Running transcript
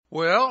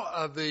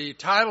Well, the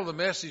title of the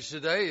message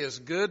today is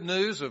Good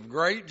News of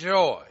Great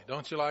Joy.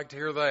 Don't you like to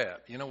hear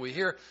that? You know, we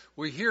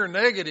hear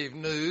negative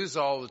news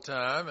all the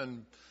time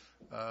and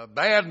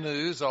bad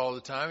news all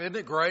the time. Isn't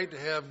it great to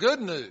have good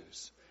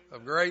news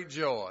of great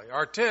joy?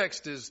 Our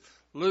text is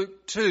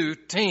Luke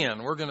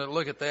 2:10. We're going to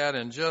look at that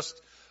in just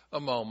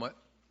a moment.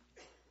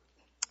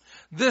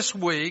 This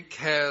week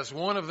has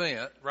one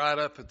event right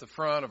up at the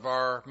front of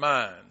our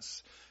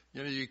minds.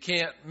 You know, you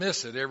can't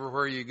miss it.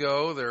 Everywhere you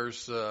go,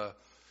 there's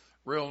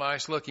real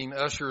nice looking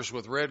ushers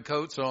with red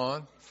coats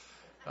on.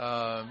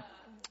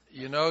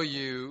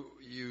 You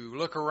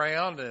look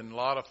around and a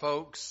lot of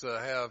folks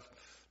have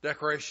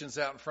decorations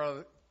out in front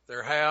of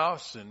their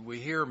house, and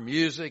we hear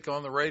music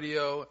on the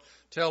radio,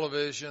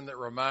 television that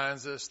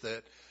reminds us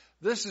that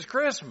this is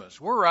Christmas.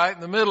 We're right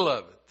in the middle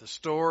of it. The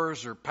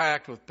stores are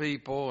packed with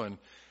people and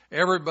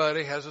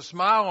everybody has a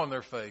smile on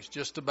their face,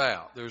 just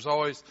about. There's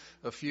always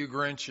a few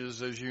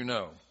Grinches, as you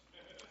know.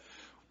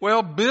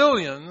 Well,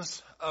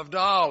 billions of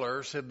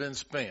dollars have been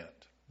spent.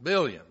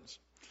 Billions.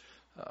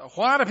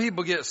 Why do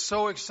people get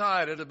so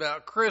excited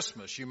about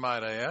Christmas, you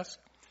might ask?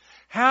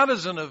 How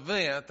does an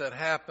event that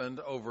happened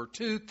over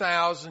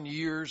 2,000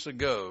 years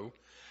ago,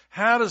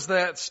 how does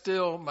that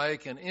still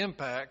make an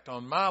impact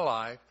on my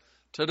life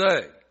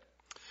today?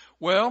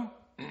 Well,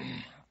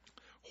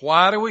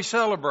 why do we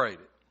celebrate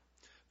it?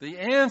 The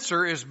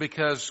answer is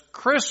because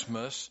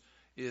Christmas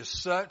is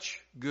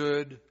such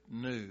good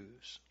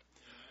news.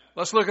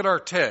 Let's look at our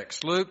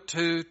text, Luke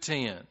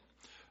 2:10.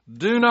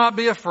 Do not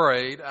be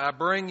afraid, I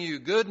bring you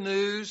good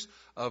news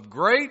of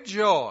great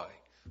joy,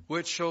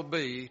 which shall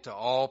be to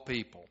all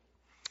people.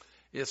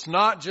 It's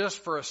not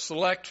just for a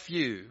select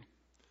few,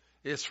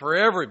 it's for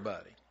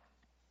everybody.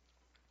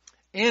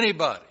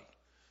 Anybody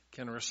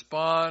can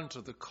respond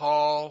to the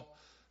call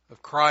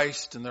of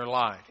Christ in their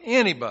life.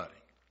 Anybody.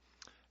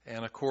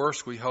 And of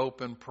course, we hope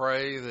and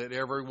pray that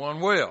everyone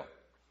will.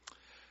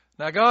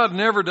 Now, God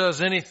never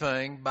does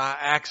anything by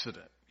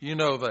accident. You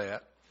know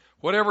that.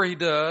 Whatever He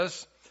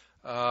does,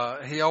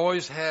 He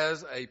always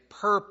has a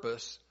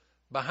purpose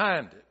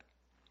behind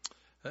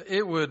it.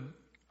 It would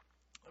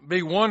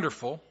be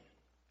wonderful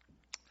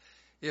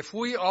if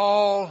we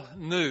all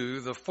knew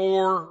the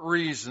 4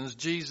 reasons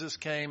Jesus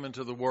came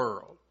into the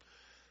world.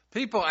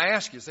 People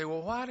ask you, say,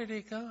 well, why did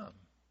He come?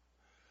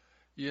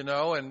 You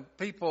know, and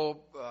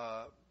people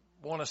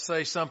want to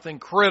say something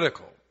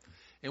critical.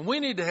 And we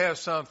need to have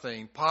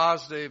something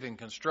positive and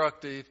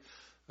constructive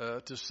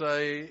to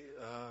say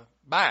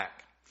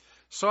back.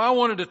 So I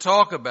wanted to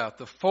talk about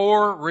the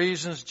 4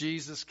 reasons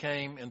Jesus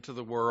came into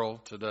the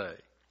world today.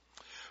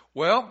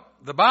 Well,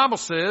 the Bible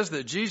says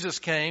that Jesus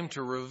came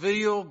to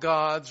reveal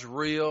God's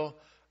real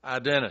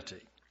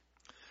identity.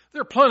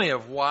 There are plenty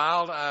of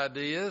wild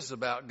ideas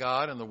about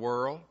God and the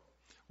world.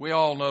 We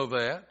all know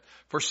that.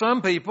 For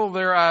some people,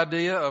 their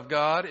idea of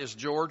God is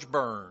George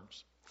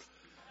Burns.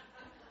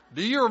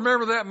 Do you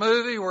remember that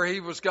movie where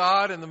he was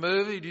God in the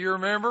movie? Do you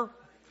remember?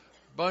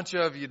 A bunch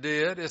of you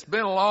did. It's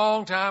been a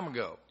long time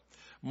ago.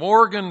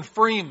 Morgan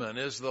Freeman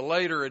is the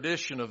later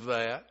edition of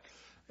that,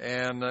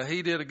 and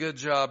he did a good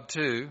job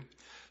too.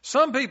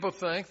 Some people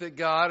think that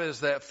God is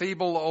that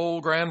feeble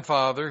old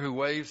grandfather who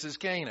waves his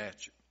cane at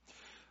you.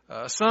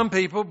 Some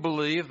people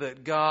believe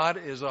that God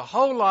is a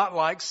whole lot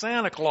like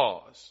Santa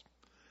Claus,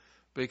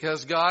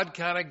 because God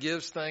kind of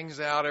gives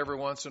things out every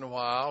once in a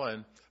while,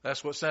 and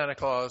that's what Santa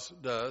Claus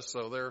does,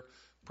 so they're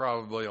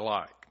probably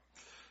alike.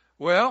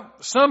 Well,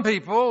 some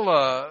people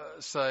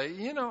say,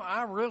 you know,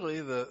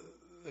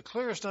 the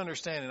clearest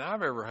understanding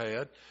I've ever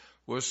had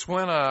was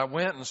when I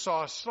went and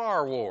saw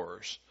Star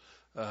Wars.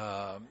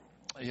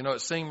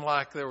 It seemed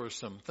like there were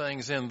some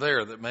things in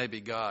there that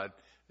maybe God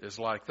is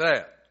like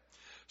that.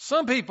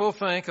 Some people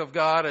think of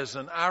God as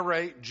an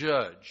irate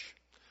judge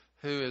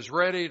who is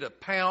ready to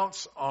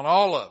pounce on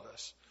all of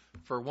us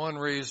for one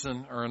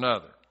reason or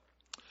another.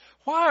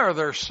 Why are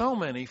there so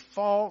many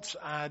false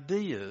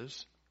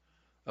ideas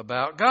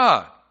about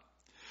God?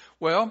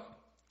 Well,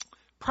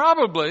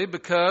 probably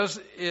because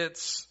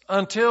it's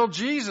until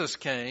Jesus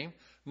came,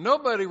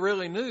 nobody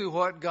really knew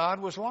what God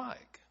was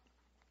like.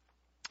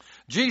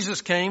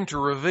 Jesus came to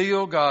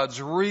reveal God's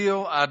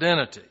real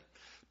identity,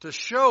 to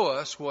show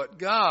us what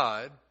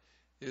God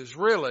is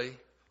really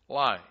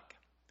like.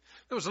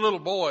 There was a little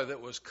boy that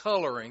was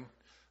coloring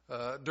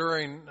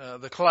during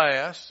the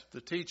class.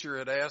 The teacher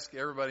had asked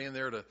everybody in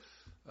there to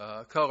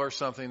color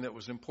something that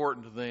was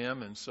important to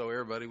them, and so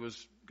everybody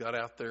got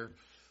out their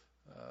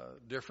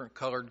different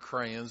colored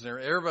crayons.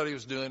 Everybody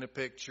was doing a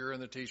picture, and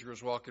the teacher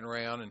was walking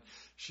around, and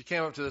she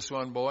came up to this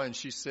one boy, and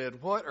she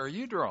said, "What are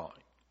you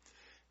drawing?"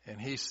 And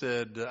he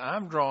said,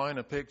 "I'm drawing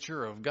a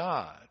picture of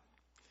God."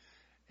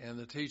 And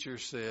the teacher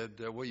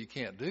said, "Well, you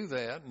can't do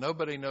that.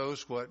 Nobody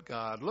knows what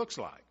God looks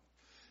like."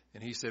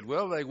 And he said,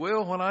 "Well, they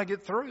will when I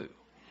get through."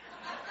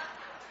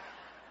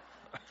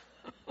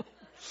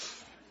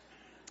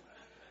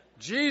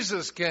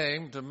 Jesus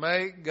came to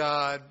make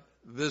God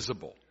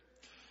visible.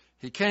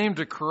 He came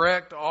to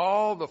correct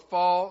all the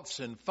false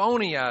and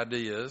phony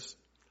ideas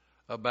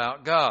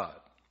about God.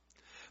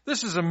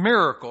 This is a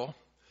miracle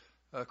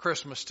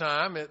Christmas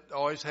time. It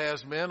always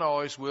has been,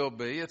 always will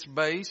be. It's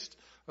based,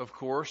 of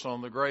course,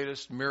 on the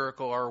greatest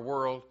miracle our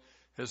world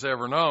has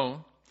ever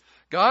known.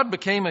 God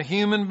became a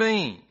human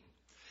being.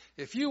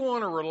 If you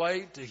want to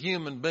relate to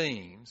human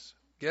beings,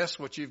 guess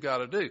what you've got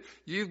to do?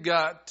 You've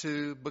got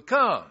to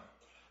become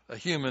a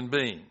human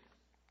being.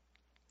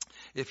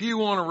 If you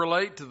want to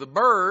relate to the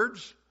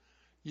birds,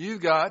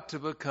 you've got to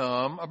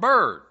become a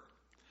bird.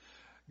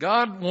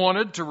 God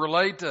wanted to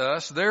relate to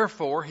us,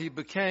 therefore He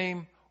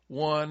became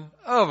one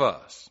of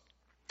us.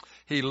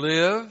 He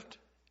lived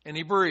and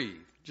He breathed,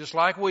 just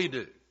like we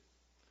do.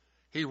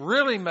 He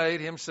really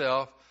made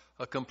Himself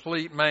a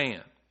complete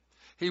man.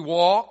 He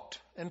walked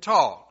and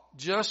talked,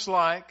 just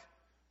like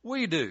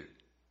we do.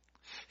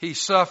 He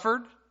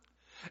suffered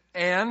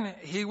and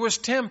He was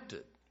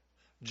tempted,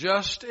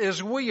 just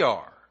as we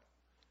are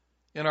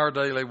in our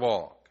daily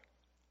walk.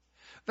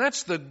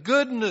 That's the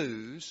good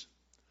news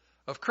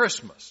of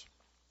Christmas.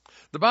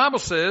 The Bible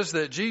says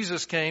that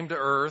Jesus came to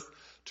earth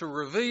to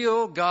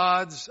reveal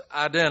God's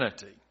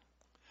identity.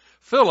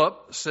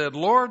 Philip said,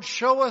 "Lord,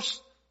 show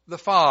us the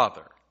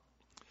Father."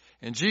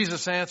 And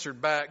Jesus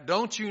answered back,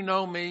 "Don't you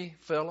know me,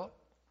 Philip?"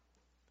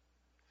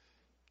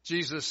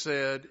 Jesus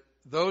said,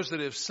 "Those that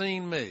have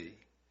seen me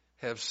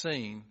have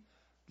seen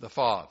the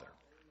Father."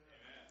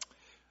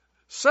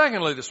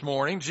 Secondly, this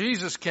morning,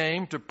 Jesus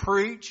came to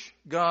preach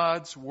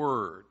God's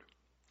Word.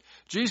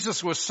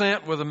 Jesus was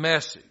sent with a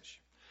message.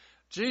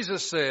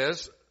 Jesus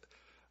says,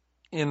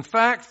 "In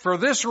fact, for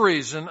this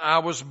reason I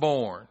was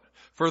born.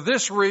 For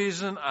this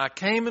reason I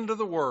came into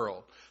the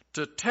world,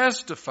 to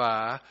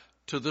testify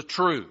to the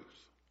truth."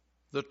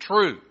 The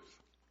truth.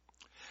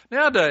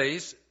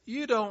 Nowadays,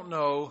 you don't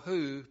know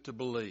who to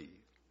believe.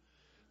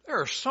 There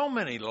are so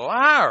many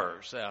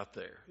liars out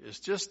there. It's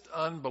just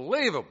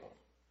unbelievable.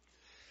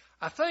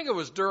 I think it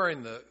was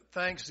during the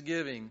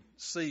Thanksgiving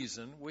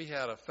season, we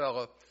had a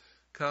fellow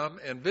come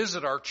and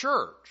visit our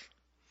church.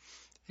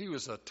 He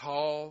was a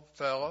tall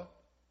fellow.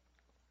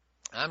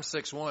 I'm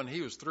 6'1".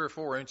 He was 3 or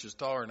 4 inches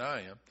taller than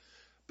I am.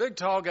 Big,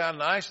 tall guy,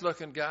 nice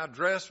looking guy,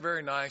 dressed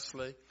very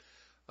nicely.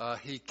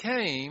 He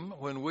came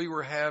when we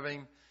were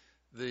having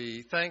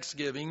the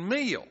Thanksgiving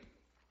meal.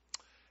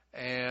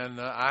 And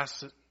I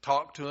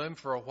talked to him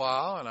for a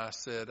while, and I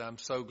said, "I'm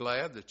so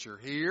glad that you're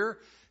here.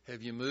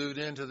 Have you moved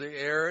into the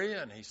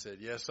area?" And he said,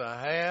 "Yes,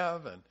 I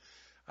have." And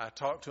I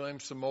talked to him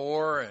some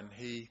more, and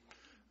he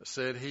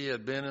said he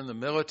had been in the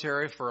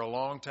military for a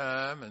long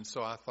time. And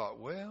so I thought,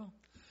 well,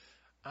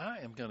 I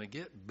am going to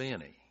get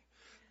Benny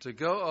to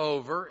go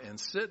over and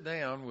sit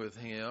down with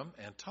him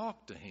and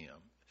talk to him,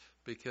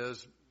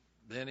 because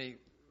Benny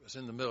was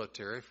in the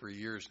military for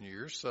years and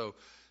years. So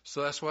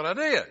that's what I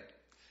did.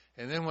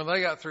 And then when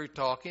they got through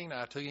talking,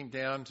 I took him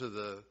down to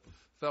the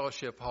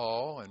fellowship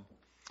hall, and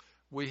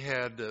we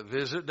had a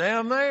visit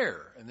down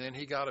there. And then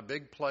he got a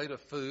big plate of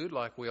food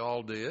like we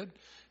all did.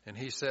 And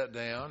he sat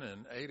down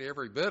and ate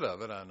every bit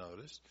of it, I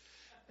noticed.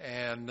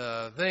 And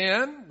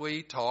then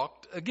we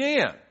talked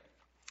again.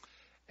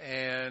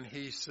 And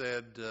he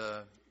said,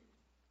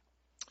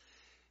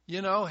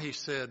 you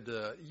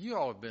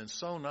all have been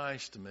so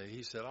nice to me.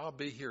 He said, "I'll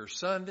be here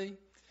Sunday.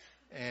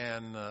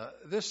 And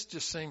this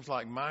just seems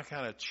like my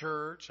kind of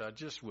church. I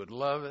just would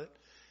love it.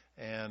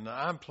 And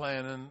I'm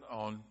planning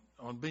on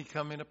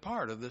becoming a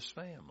part of this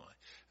family."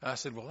 And I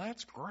said, "Well,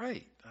 that's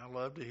great. I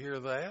love to hear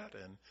that.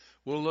 And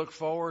we'll look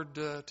forward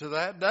to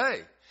that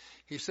day."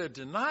 He said,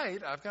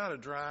 "Tonight, I've got to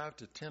drive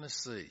to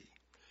Tennessee."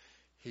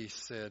 He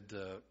said,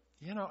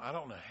 I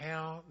don't know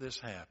how this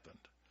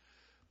happened,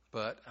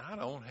 but I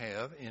don't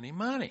have any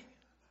money."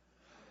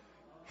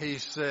 He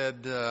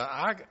said,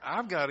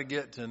 I've got to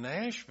get to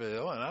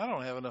Nashville, and I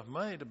don't have enough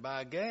money to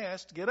buy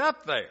gas to get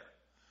up there.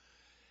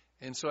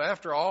 And so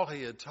after all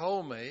he had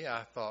told me,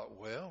 I thought,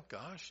 well,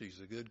 gosh,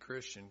 he's a good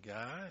Christian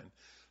guy. And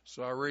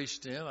so I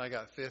reached in, I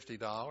got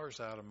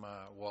 $50 out of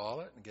my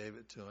wallet and gave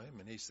it to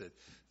him. And he said,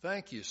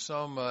 "Thank you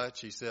so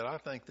much." He said, "I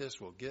think this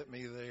will get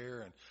me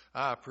there, and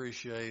I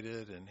appreciate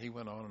it." And he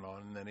went on,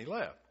 and then he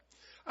left.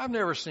 I've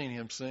never seen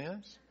him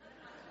since.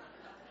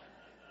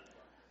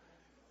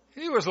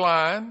 He was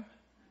lying.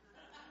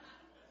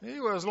 He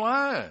was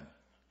lying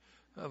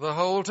the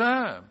whole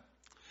time.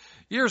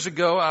 Years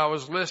ago, I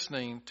was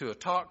listening to a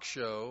talk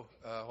show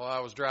while I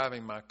was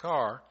driving my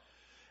car,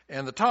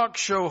 and the talk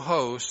show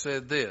host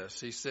said this.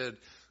 He said,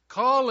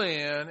 "Call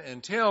in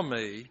and tell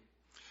me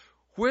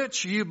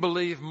which you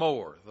believe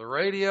more, the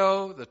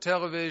radio, the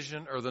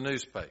television, or the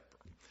newspaper."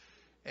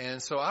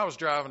 And so I was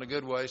driving a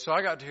good way, so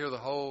I got to hear the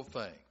whole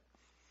thing.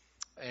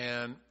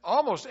 And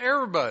almost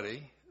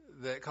everybody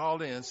that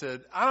called in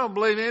said, "I don't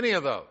believe any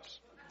of those."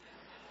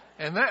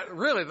 And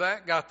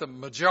that got the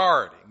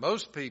majority.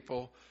 Most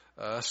people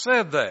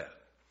said that.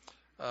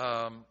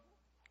 On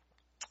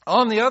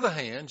the other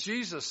hand,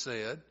 Jesus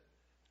said,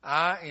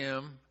 "I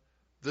am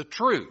the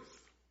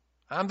truth.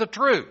 I'm the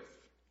truth."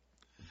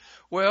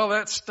 Well,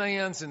 that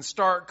stands in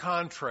stark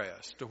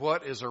contrast to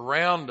what is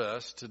around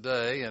us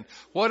today and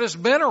what has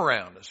been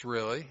around us,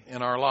 really,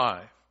 in our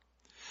life.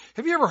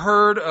 Have you ever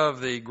heard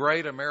of the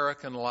Great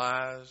American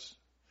Lies?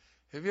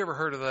 Have you ever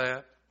heard of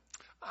that?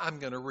 I'm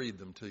going to read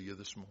them to you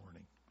this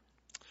morning.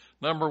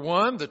 Number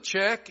one, the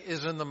check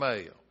is in the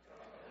mail.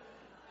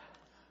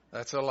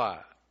 That's a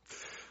lie.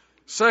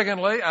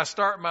 Secondly, I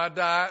start my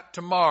diet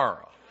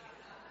tomorrow.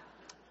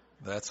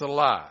 That's a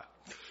lie.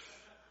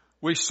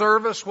 We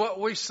service what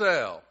we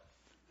sell.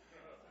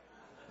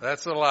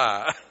 That's a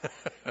lie.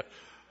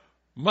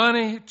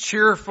 Money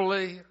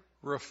cheerfully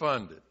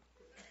refunded.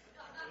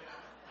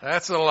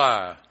 That's a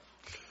lie.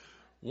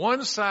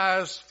 One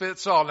size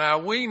fits all. Now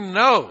we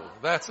know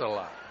that's a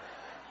lie.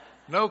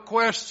 No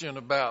question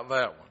about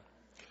that one.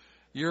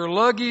 Your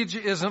luggage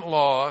isn't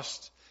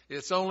lost.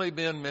 It's only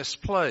been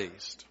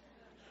misplaced.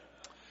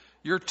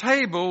 Your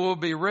table will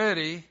be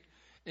ready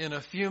in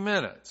a few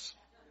minutes.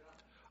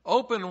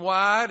 Open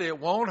wide, it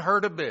won't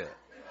hurt a bit.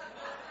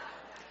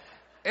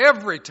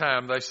 Every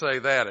time they say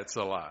that, it's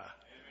a lie.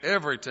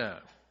 Every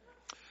time.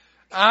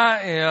 I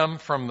am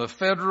from the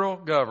federal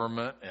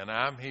government, and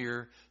I'm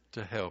here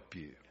to help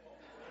you.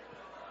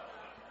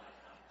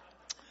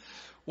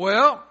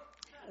 Well,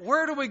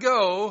 where do we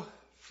go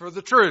for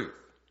the truth?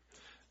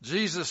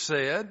 Jesus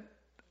said,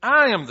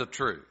 I am the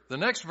truth. The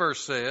next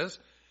verse says,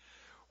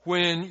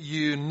 when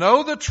you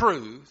know the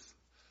truth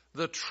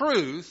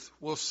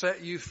will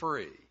set you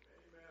free.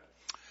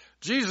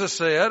 Jesus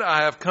said,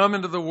 I have come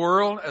into the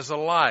world as a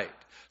light,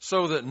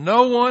 so that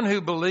no one who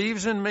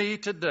believes in me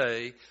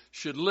today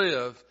should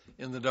live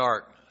in the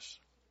darkness.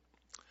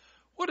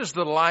 What does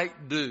the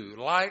light do?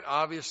 Light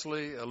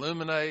obviously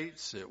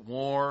illuminates, it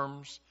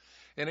warms,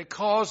 and it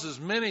causes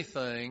many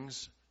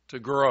things to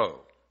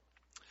grow.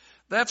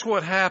 That's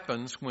what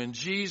happens when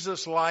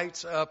Jesus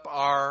lights up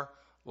our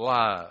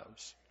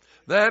lives.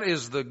 That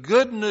is the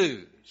good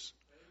news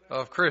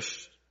of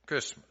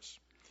Christmas.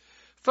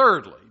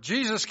 Thirdly,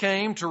 Jesus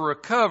came to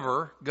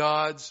recover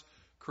God's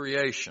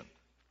creation.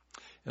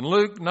 In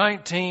Luke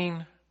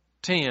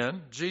 19:10,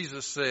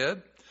 Jesus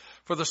said,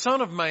 for the Son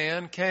of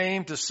Man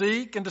came to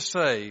seek and to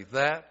save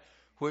that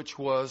which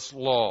was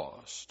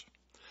lost.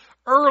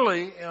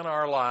 Early in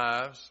our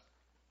lives,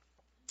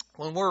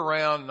 when we're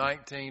around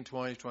 19,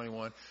 20,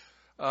 21,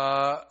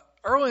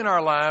 early in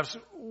our lives,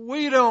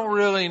 we don't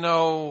really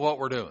know what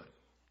we're doing.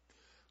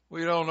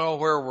 We don't know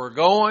where we're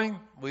going.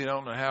 We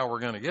don't know how we're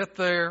going to get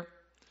there.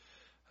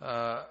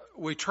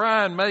 We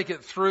try and make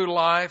it through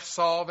life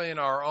solving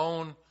our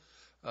own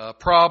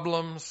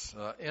problems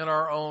in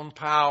our own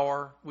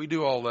power. We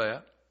do all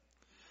that.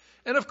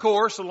 And of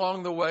course,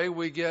 along the way,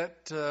 we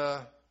get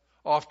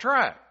off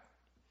track.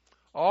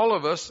 All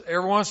of us,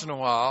 every once in a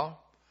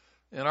while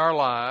in our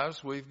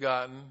lives, we've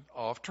gotten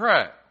off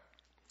track.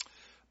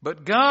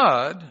 But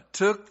God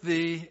took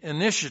the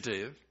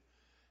initiative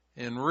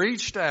and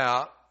reached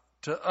out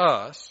to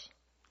us.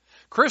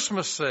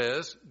 Christmas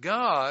says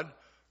God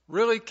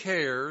really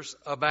cares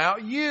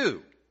about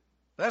you.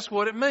 That's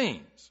what it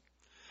means.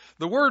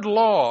 The word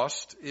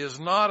lost is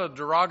not a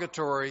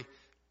derogatory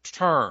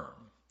term.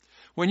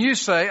 When you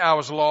say, I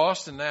was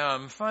lost and now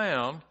I'm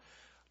found,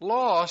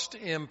 lost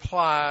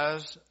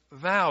implies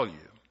value.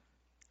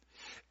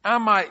 I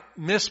might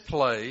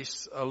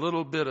misplace a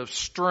little bit of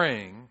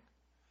string,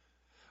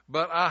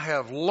 but I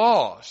have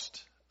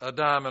lost a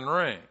diamond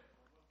ring.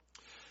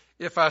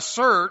 If I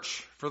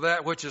search for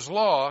that which is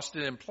lost,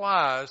 it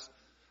implies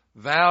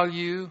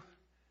value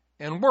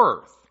and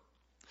worth.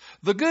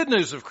 The good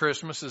news of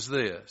Christmas is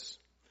this,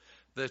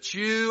 that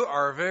you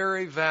are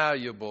very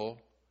valuable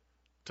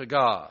to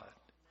God.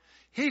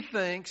 He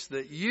thinks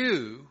that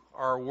you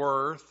are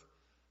worth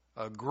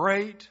a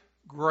great,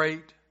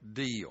 great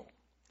deal.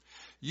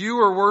 You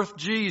are worth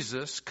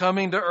Jesus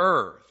coming to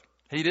earth.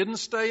 He didn't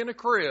stay in a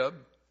crib.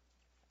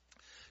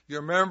 You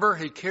remember,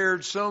 he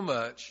cared so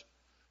much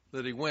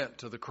that he went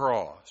to the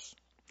cross.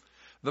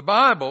 The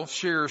Bible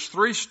shares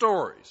 3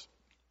 stories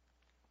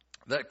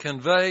that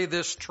convey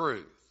this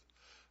truth.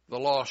 The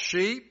lost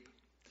sheep,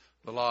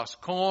 the lost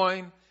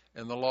coin,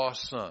 and the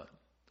lost son.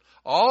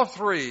 All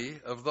 3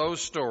 of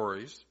those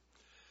stories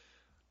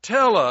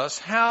tell us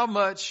how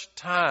much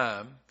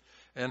time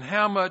and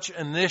how much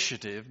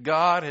initiative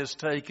God has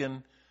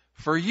taken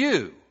for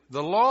you,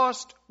 the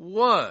lost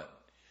one.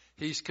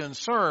 He's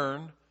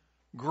concerned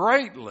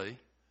greatly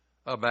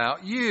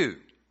about you.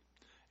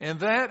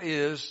 And that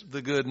is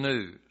the good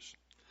news.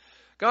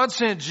 God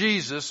sent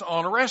Jesus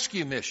on a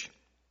rescue mission.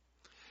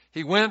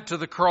 He went to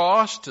the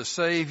cross to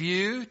save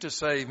you, to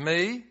save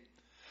me.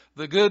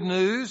 The good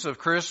news of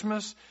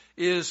Christmas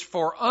is,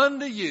 for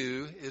unto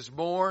you is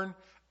born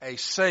a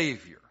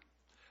Savior.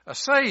 A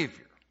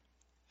Savior.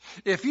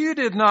 If you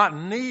did not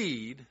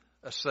need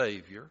a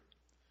Savior,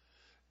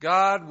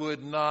 God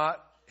would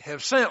not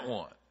have sent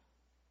one.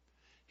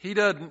 He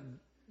doesn't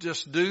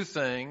just do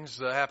things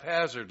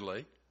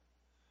haphazardly.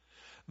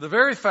 The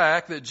very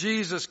fact that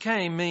Jesus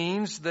came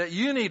means that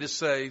you need a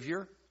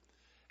Savior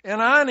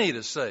and I need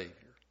a Savior,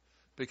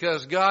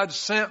 because God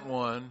sent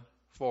one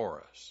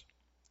for us.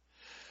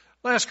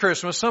 Last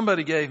Christmas,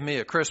 somebody gave me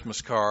a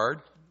Christmas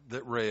card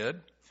that read,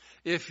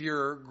 if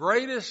your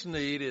greatest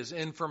need is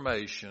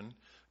information,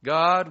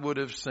 God would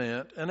have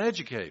sent an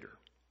educator.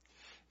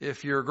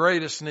 If your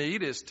greatest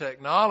need is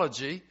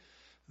technology,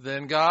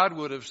 then God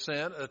would have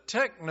sent a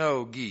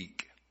techno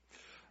geek.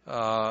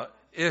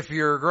 If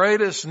your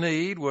greatest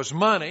need was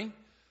money,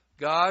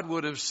 God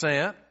would have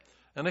sent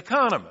an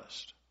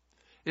economist.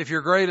 If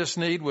your greatest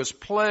need was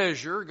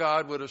pleasure,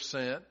 God would have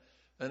sent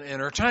an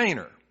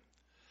entertainer.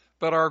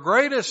 But our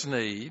greatest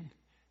need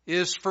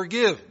is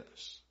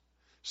forgiveness.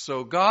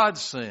 So God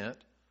sent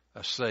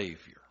a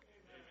Savior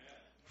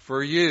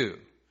for you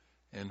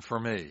and for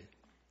me.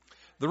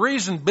 The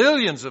reason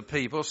billions of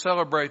people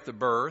celebrate the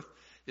birth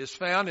is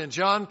found in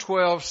John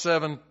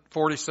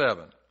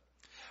 12:47.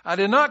 I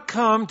did not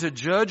come to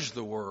judge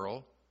the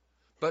world,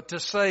 but to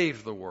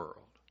save the world.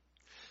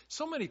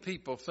 So many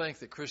people think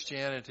that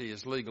Christianity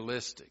is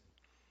legalistic.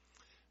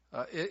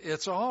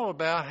 It's all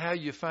about how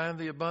you find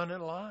the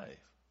abundant life.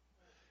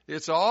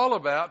 It's all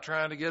about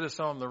trying to get us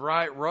on the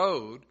right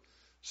road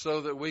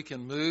so that we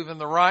can move in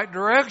the right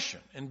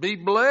direction and be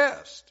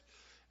blessed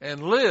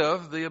and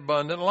live the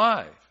abundant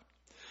life.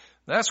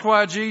 That's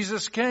why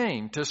Jesus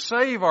came, to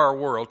save our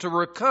world, to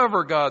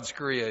recover God's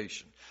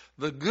creation.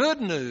 The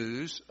good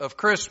news of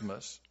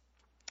Christmas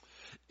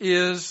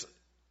is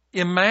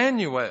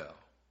Emmanuel.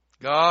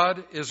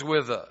 God is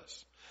with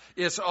us.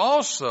 It's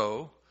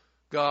also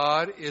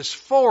God is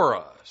for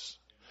us.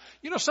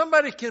 You know,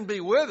 somebody can be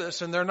with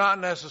us and they're not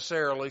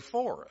necessarily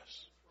for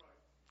us.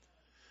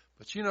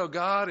 But you know,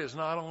 God is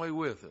not only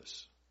with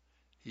us,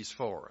 He's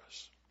for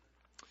us.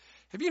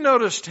 Have you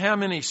noticed how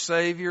many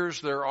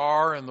saviors there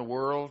are in the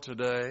world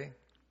today?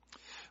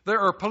 There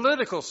are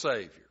political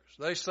saviors.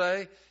 They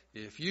say,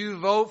 if you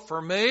vote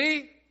for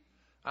me,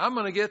 I'm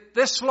going to get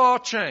this law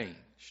changed.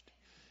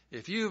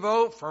 If you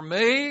vote for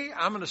me,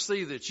 I'm going to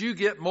see that you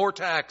get more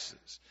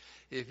taxes.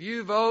 If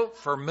you vote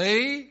for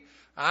me,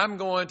 I'm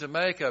going to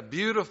make a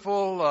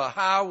beautiful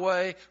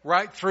highway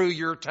right through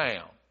your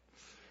town.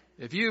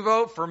 If you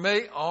vote for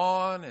me,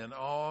 on and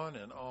on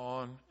and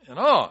on and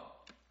on.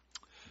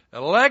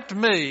 Elect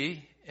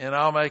me and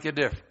I'll make a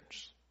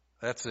difference.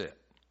 That's it.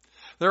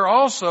 There are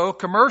also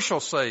commercial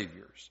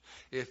saviors.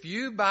 If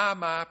you buy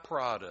my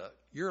product,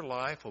 your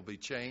life will be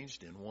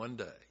changed in one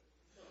day.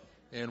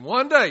 In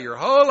one day, your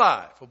whole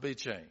life will be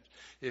changed.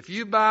 If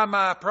you buy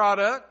my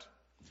product,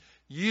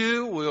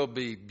 you will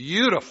be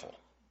beautiful.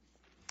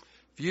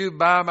 If you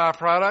buy my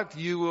product,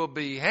 you will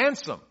be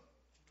handsome.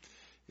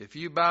 If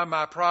you buy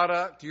my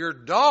product, your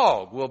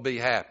dog will be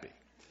happy.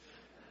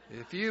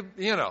 If you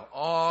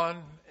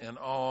on and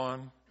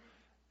on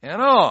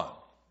and on.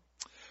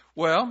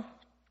 Well,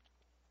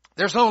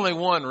 there's only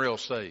one real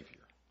Savior.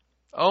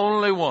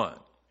 Only one.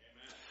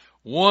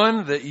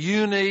 One that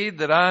you need,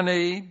 that I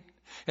need.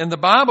 And the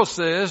Bible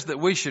says that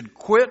we should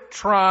quit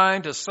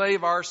trying to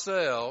save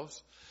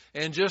ourselves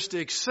and just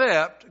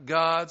accept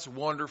God's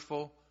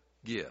wonderful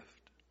gift.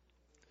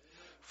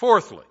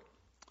 Fourthly,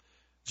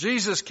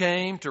 Jesus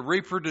came to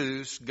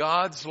reproduce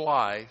God's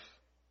life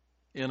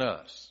in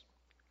us.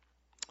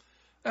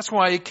 That's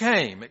why He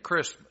came at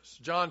Christmas.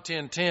 John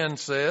 10:10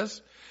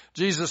 says,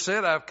 Jesus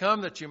said, I've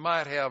come that you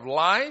might have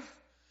life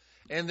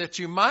and that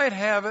you might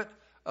have it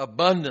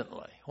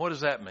abundantly. What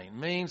does that mean? It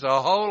means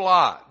a whole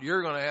lot.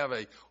 You're going to have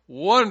a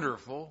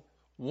wonderful,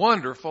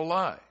 wonderful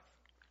life.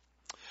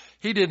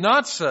 He did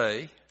not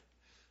say,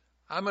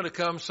 I'm going to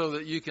come so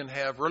that you can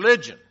have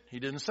religion. He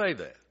didn't say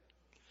that.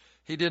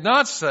 He did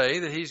not say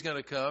that He's going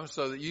to come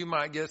so that you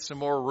might get some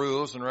more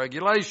rules and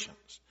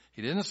regulations.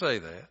 He didn't say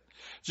that.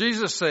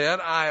 Jesus said,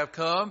 I have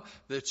come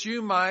that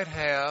you might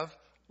have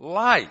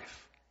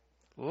life.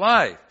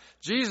 Life.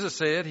 Jesus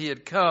said He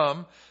had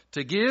come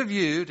to give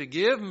you, to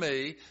give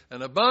me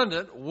an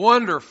abundant,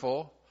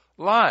 wonderful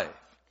life.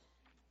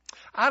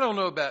 I don't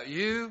know about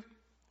you,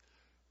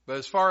 but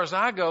as far as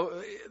I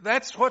go,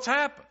 that's what's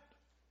happened.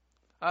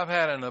 I've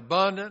had an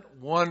abundant,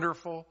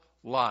 wonderful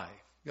life.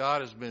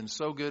 God has been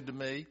so good to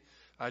me,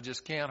 I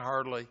just can't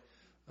hardly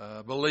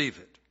believe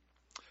it.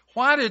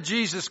 Why did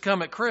Jesus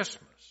come at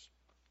Christmas?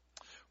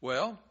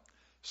 Well,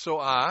 so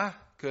I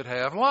could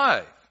have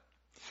life.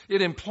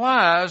 It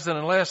implies that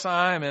unless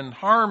I am in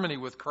harmony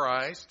with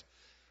Christ,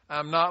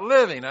 I'm not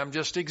living, I'm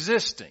just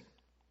existing.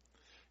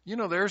 You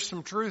know, there's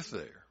some truth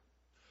there.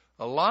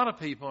 A lot of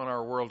people in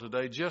our world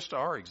today just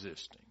are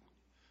existing.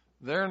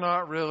 They're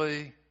not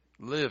really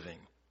living.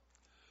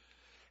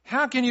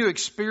 How can you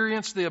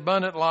experience the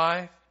abundant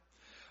life?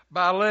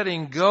 By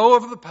letting go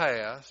of the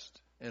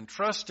past and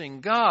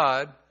trusting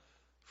God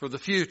for the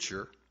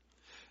future.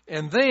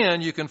 And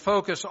then you can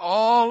focus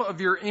all of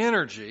your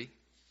energy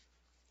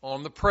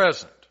on the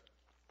present.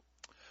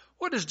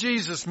 What does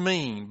Jesus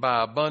mean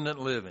by abundant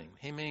living?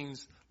 He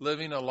means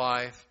living a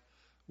life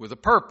with a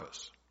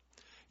purpose.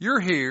 You're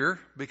here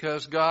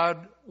because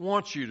God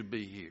wants you to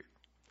be here.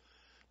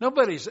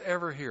 Nobody's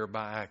ever here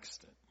by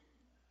accident.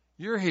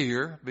 You're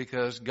here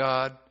because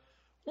God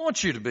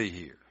wants you to be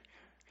here.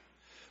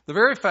 The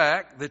very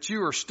fact that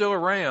you are still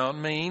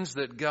around means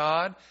that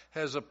God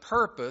has a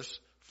purpose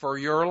for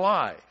your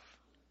life.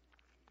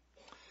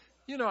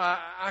 You know,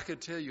 I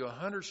could tell you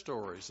 100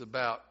 stories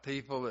about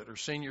people that are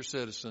senior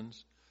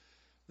citizens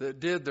that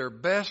did their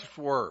best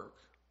work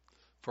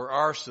for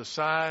our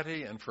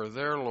society and for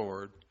their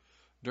Lord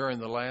during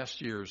the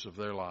last years of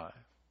their life.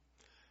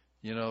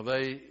 You know,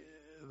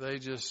 they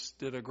just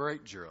did a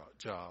great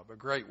job, a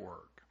great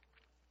work.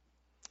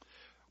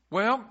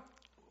 Well,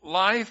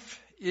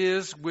 life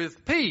is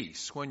with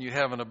peace when you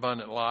have an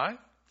abundant life.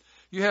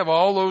 You have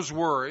all those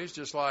worries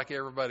just like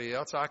everybody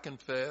else. I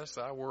confess,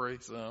 I worry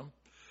some.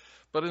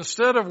 But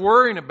instead of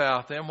worrying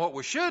about them, what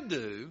we should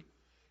do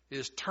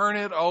is turn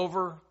it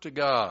over to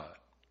God.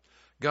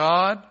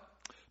 God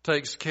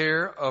takes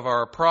care of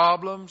our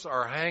problems,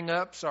 our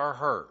hang-ups, our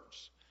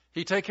hurts.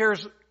 He takes care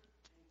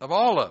of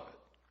all of it.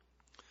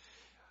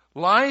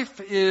 Life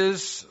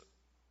is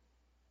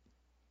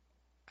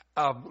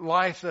a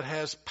life that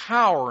has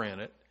power in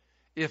it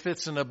if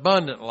it's an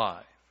abundant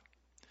life.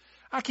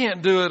 I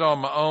can't do it on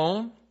my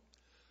own,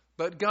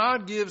 but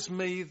God gives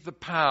me the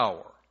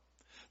power.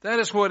 That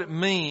is what it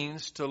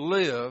means to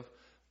live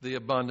the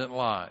abundant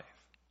life.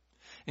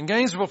 In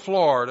Gainesville,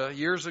 Florida,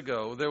 years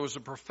ago, there was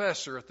a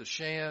professor at the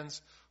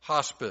Shands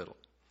Hospital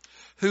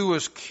who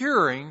was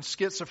curing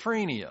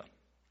schizophrenia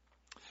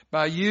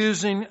by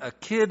using a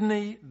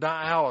kidney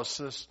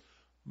dialysis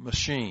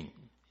machine.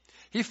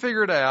 He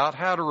figured out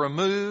how to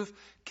remove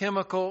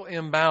chemical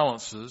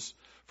imbalances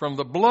from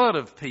the blood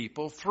of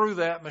people through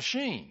that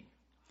machine.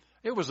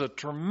 It was a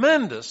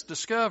tremendous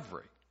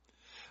discovery.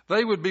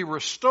 They would be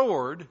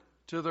restored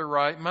to their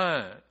right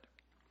mind.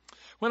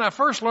 When I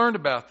first learned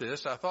about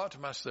this, I thought to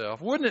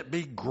myself, wouldn't it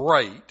be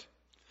great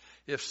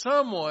if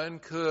someone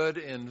could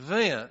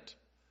invent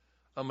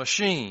a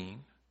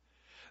machine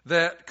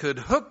that could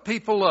hook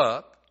people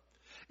up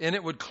and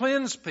it would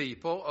cleanse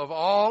people of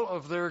all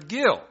of their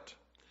guilt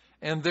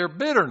and their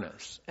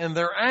bitterness and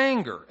their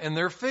anger and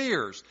their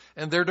fears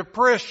and their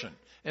depression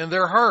and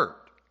their hurt,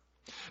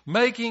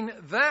 making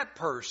that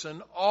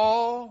person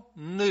all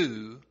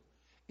new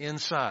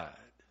inside.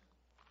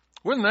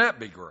 Wouldn't that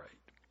be great?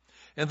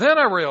 And then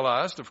I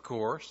realized, of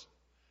course,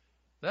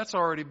 that's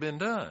already been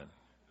done.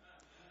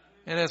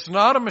 And it's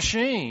not a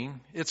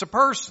machine, it's a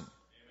person.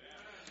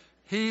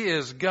 He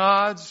is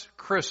God's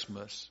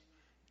Christmas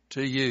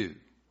to you,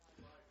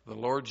 the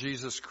Lord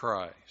Jesus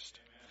Christ.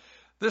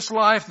 This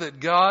life that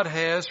God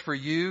has for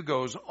you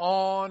goes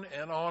on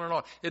and on and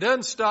on. It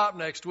doesn't stop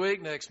next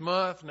week, next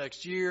month,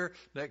 next year,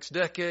 next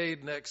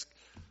decade, next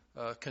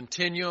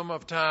continuum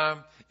of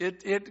time.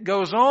 It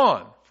goes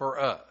on for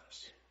us.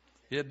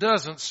 It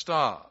doesn't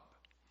stop.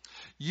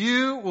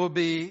 You will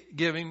be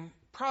giving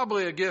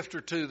probably a gift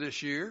or two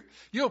this year.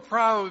 You'll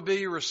probably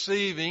be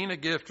receiving a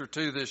gift or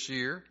two this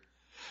year.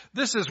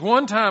 This is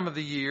one time of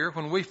the year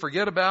when we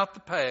forget about the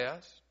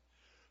past,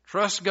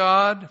 trust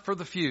God for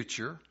the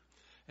future,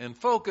 and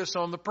focus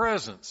on the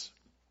presents.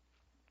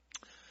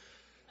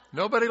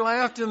 Nobody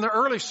laughed in the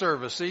early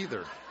service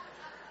either.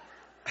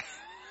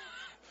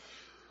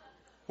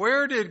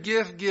 Where did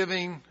gift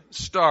giving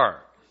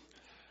start?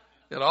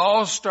 It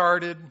all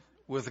started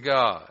with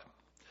God.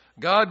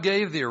 God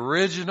gave the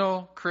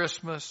original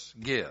Christmas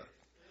gift.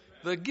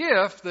 The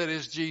gift that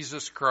is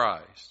Jesus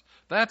Christ.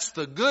 That's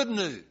the good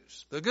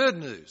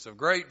news of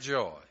great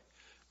joy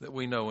that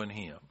we know in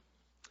Him.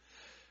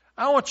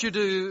 I want you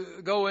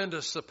to go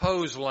into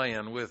suppose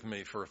land with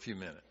me for a few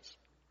minutes.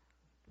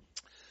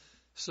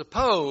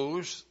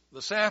 Suppose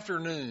this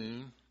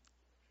afternoon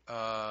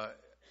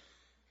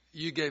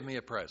you gave me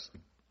a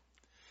present.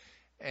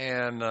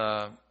 And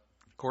of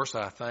course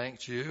I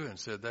thanked you and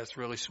said, that's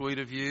really sweet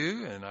of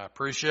you and I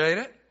appreciate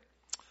it.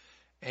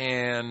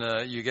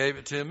 And you gave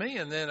it to me,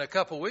 and then a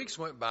couple weeks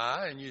went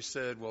by and you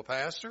said, well,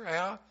 Pastor,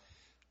 how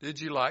did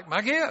you like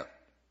my gift?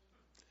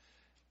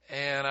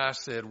 And I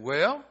said,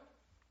 well,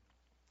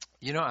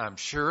 you know, I'm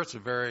sure it's a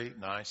very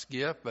nice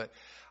gift, but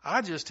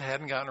I just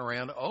hadn't gotten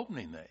around to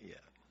opening that yet.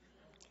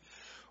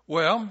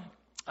 Well,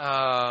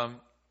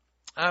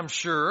 I'm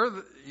sure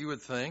that you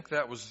would think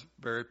that was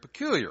very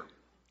peculiar.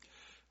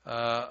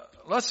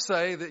 Let's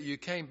say that you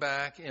came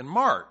back in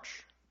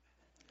March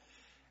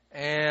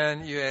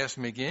and you asked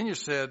me again. You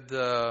said,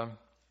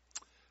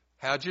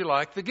 how'd you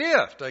like the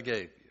gift I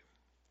gave you?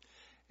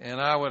 And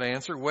I would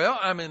answer, well,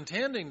 I'm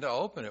intending to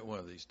open it one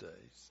of these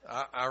days.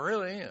 I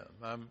really am.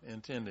 I'm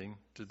intending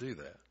to do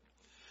that.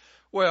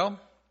 Well,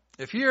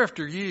 if year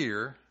after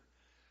year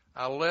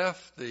I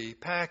left the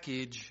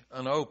package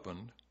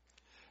unopened,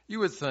 you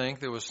would think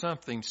there was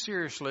something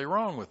seriously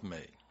wrong with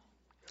me.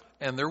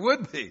 And there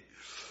would be.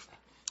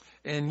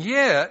 And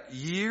yet,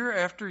 year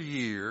after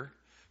year,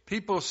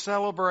 people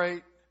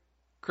celebrate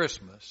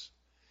Christmas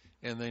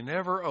and they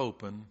never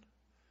open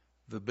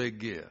the big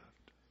gift.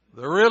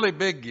 The really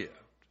big gift.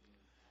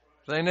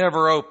 They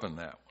never open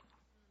that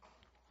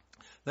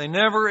one. They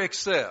never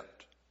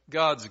accept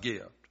God's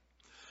gift.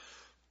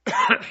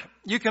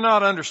 You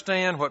cannot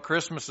understand what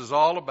Christmas is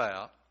all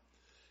about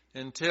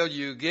until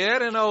you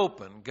get and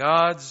open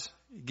God's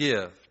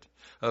gift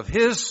of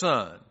His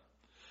Son,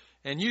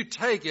 and you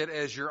take it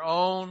as your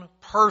own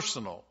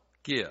personal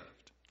gift.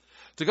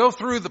 To go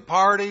through the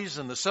parties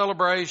and the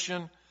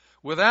celebration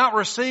without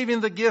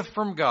receiving the gift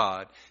from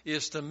God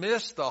is to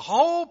miss the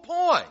whole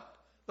point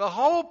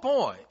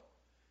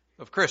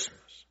of Christmas.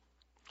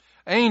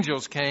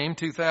 Angels came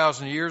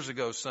 2,000 years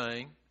ago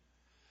saying,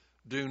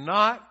 do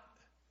not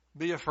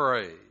be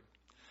afraid.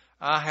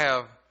 I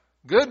have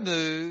good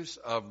news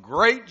of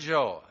great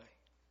joy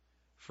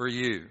for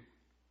you.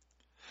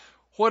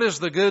 What is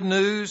the good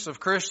news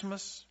of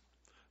Christmas?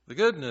 The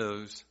good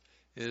news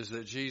is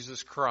that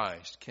Jesus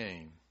Christ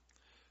came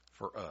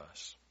for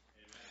us.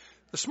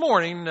 This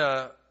morning,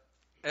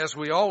 as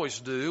we always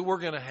do, we're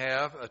going to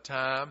have a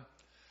time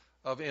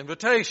of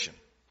invitation.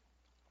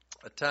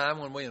 A time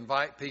when we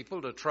invite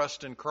people to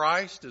trust in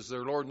Christ as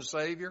their Lord and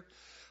Savior.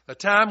 A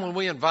time when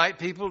we invite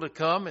people to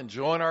come and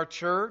join our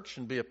church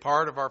and be a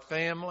part of our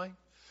family.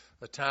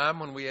 A time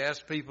when we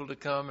ask people to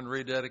come and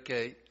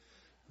rededicate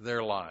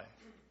their life.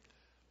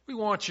 We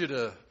want you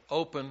to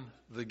open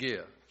the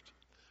gift.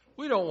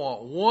 We don't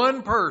want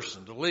one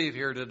person to leave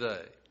here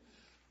today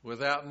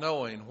without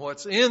knowing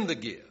what's in the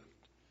gift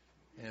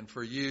and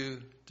for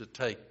you to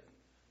take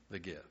the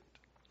gift.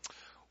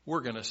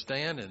 We're going to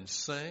stand and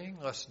sing.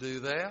 Let's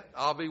do that.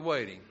 I'll be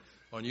waiting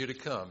on you to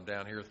come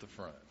down here at the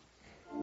front.